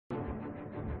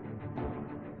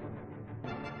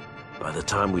By the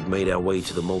time we'd made our way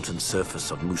to the molten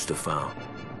surface of Mustafar,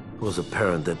 it was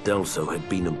apparent that Delso had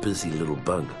been a busy little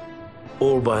bug.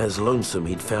 All by his lonesome,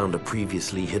 he'd found a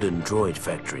previously hidden droid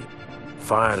factory,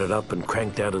 fired it up and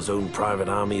cranked out his own private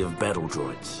army of battle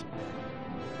droids.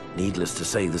 Needless to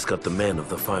say, this got the men of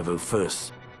the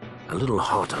 501st a little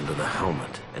hot under the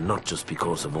helmet, and not just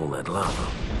because of all that lava.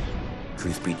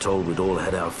 Truth be told, we'd all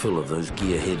had our fill of those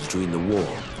gearheads during the war,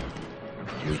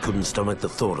 and we couldn't stomach the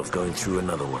thought of going through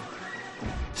another one.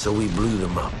 So we blew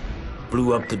them up.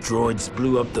 Blew up the droids,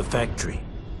 blew up the factory.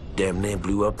 Damn near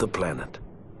blew up the planet.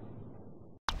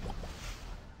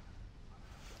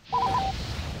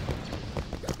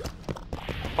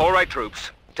 All right,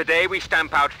 troops. Today we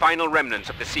stamp out final remnants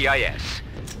of the CIS.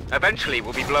 Eventually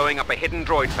we'll be blowing up a hidden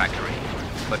droid factory.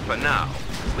 But for now,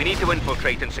 we need to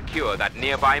infiltrate and secure that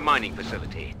nearby mining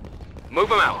facility. Move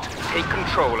them out. Take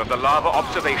control of the lava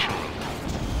observation room.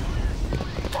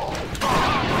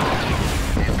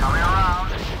 Coming around.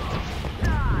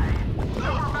 Die!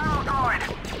 Super battle droid!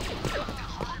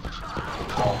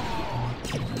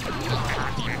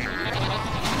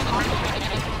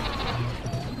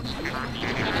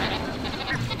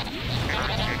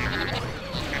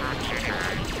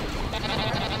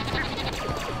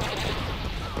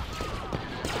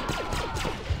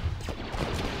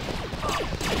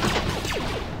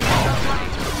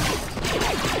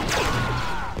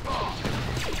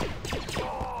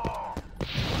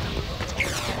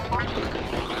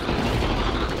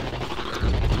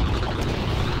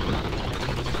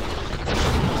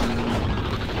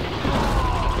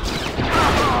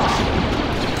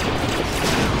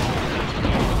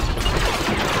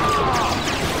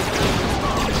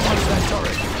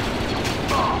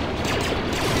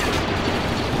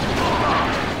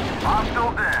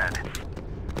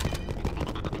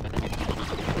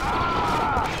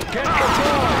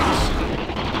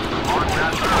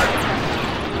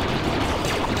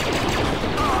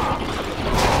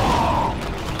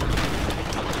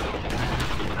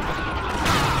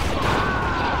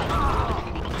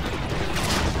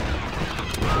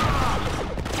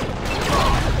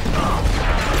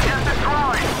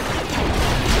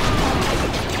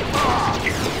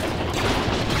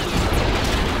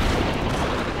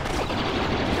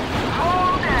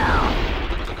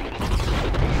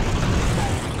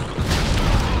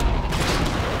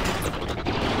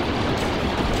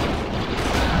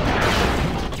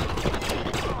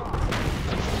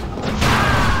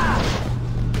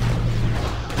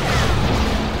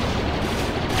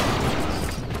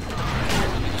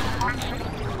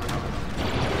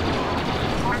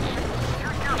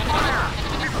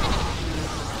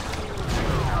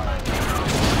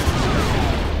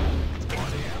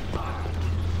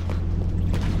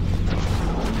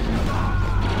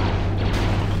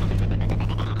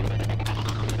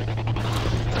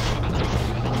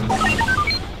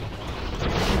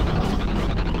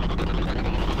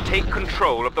 Take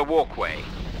control of the walkway.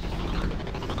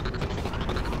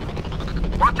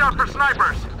 Watch out for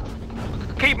snipers!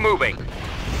 Keep moving.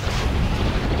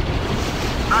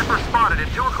 Sniper spotted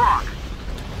at 2 o'clock.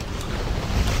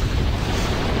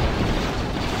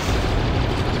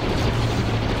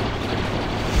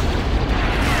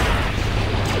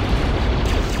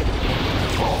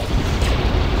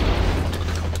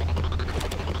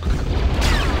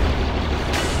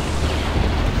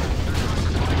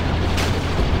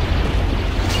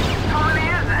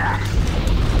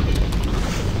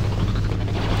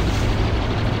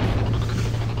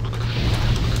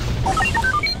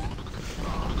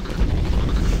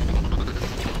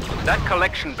 That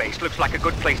collection base looks like a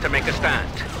good place to make a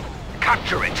stand.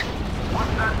 Capture it! What's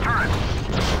that turret?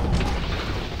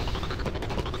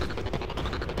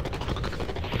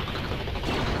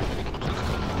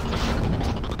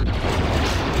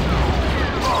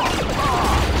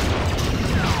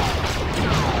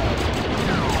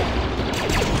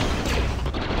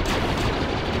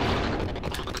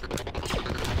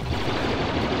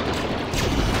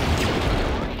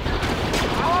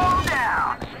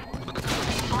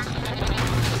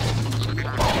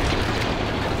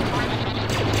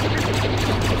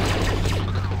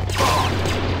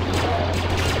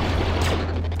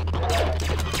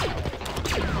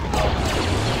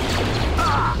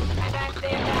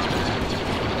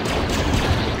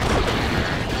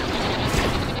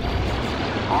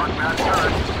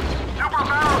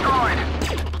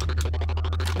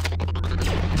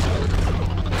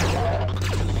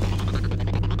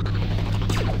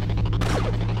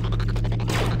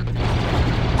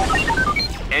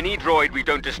 Any droid we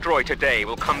don't destroy today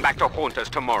will come back to haunt us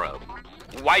tomorrow.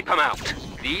 Wipe them out.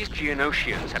 These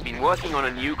Geonosians have been working on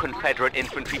a new Confederate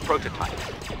infantry prototype.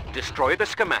 Destroy the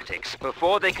schematics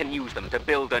before they can use them to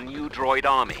build a new droid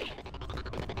army.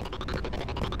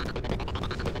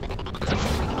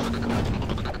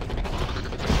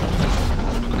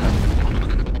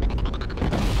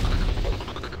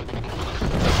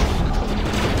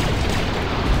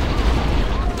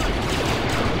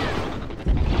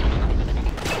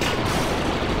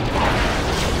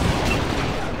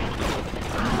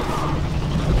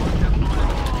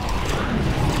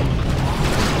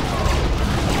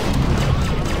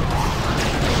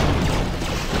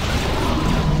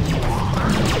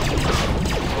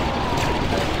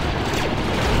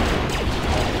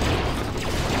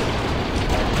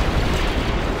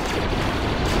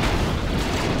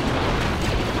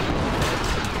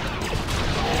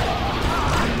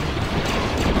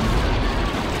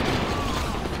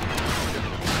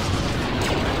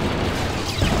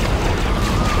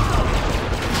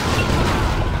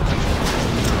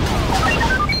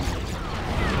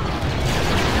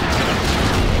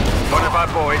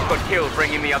 Boys got killed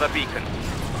bringing the other beacon.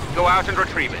 Go out and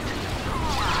retrieve it.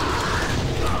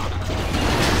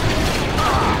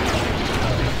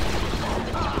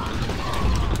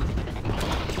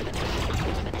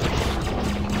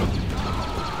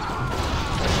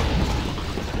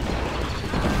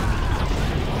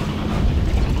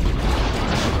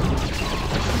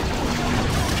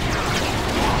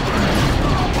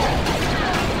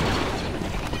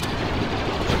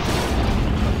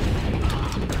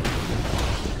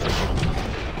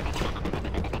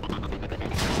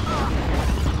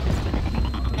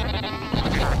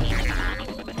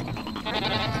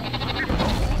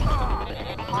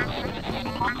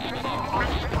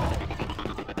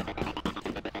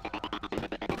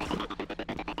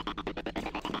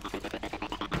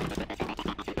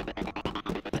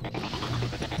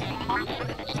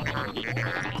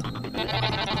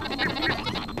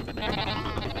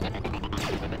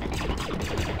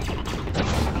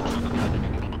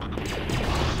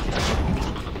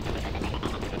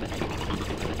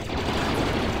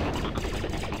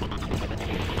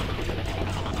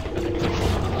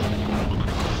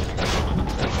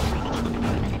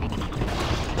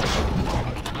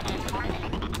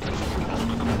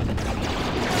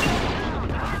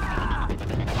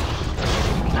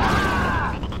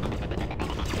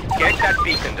 Get that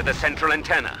beacon to the central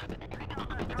antenna.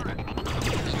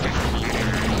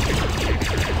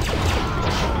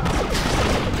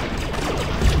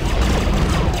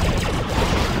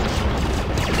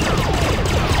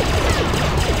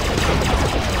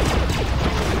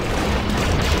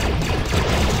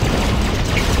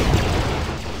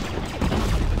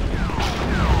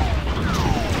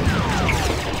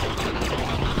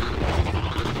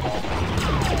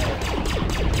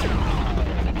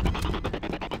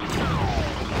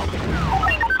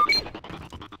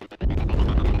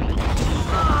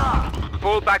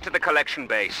 Fall back to the collection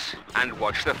base and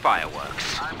watch the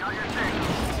fireworks. I've got your thing.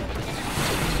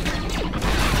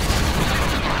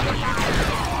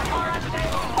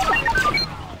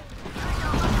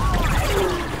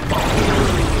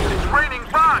 It's raining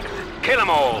bugs! Kill them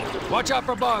all! Watch out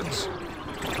for bugs!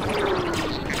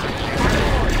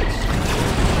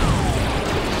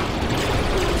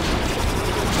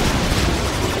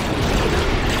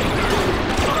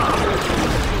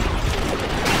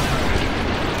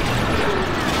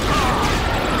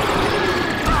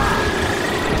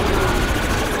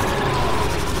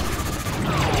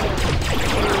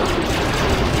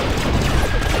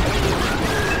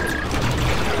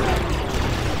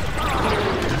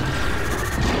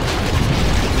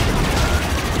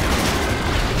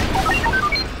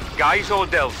 Geisel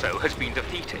Delso has been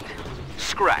defeated.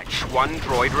 Scratch one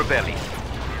droid rebellion.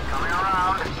 Coming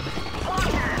around.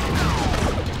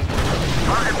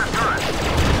 Target the turret.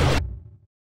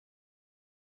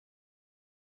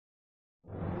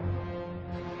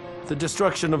 The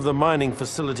destruction of the mining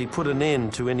facility put an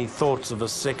end to any thoughts of a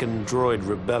second droid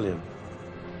rebellion.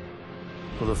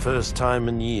 For the first time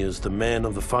in years, the man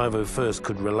of the 501st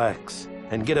could relax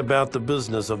and get about the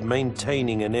business of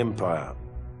maintaining an empire,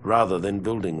 rather than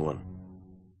building one.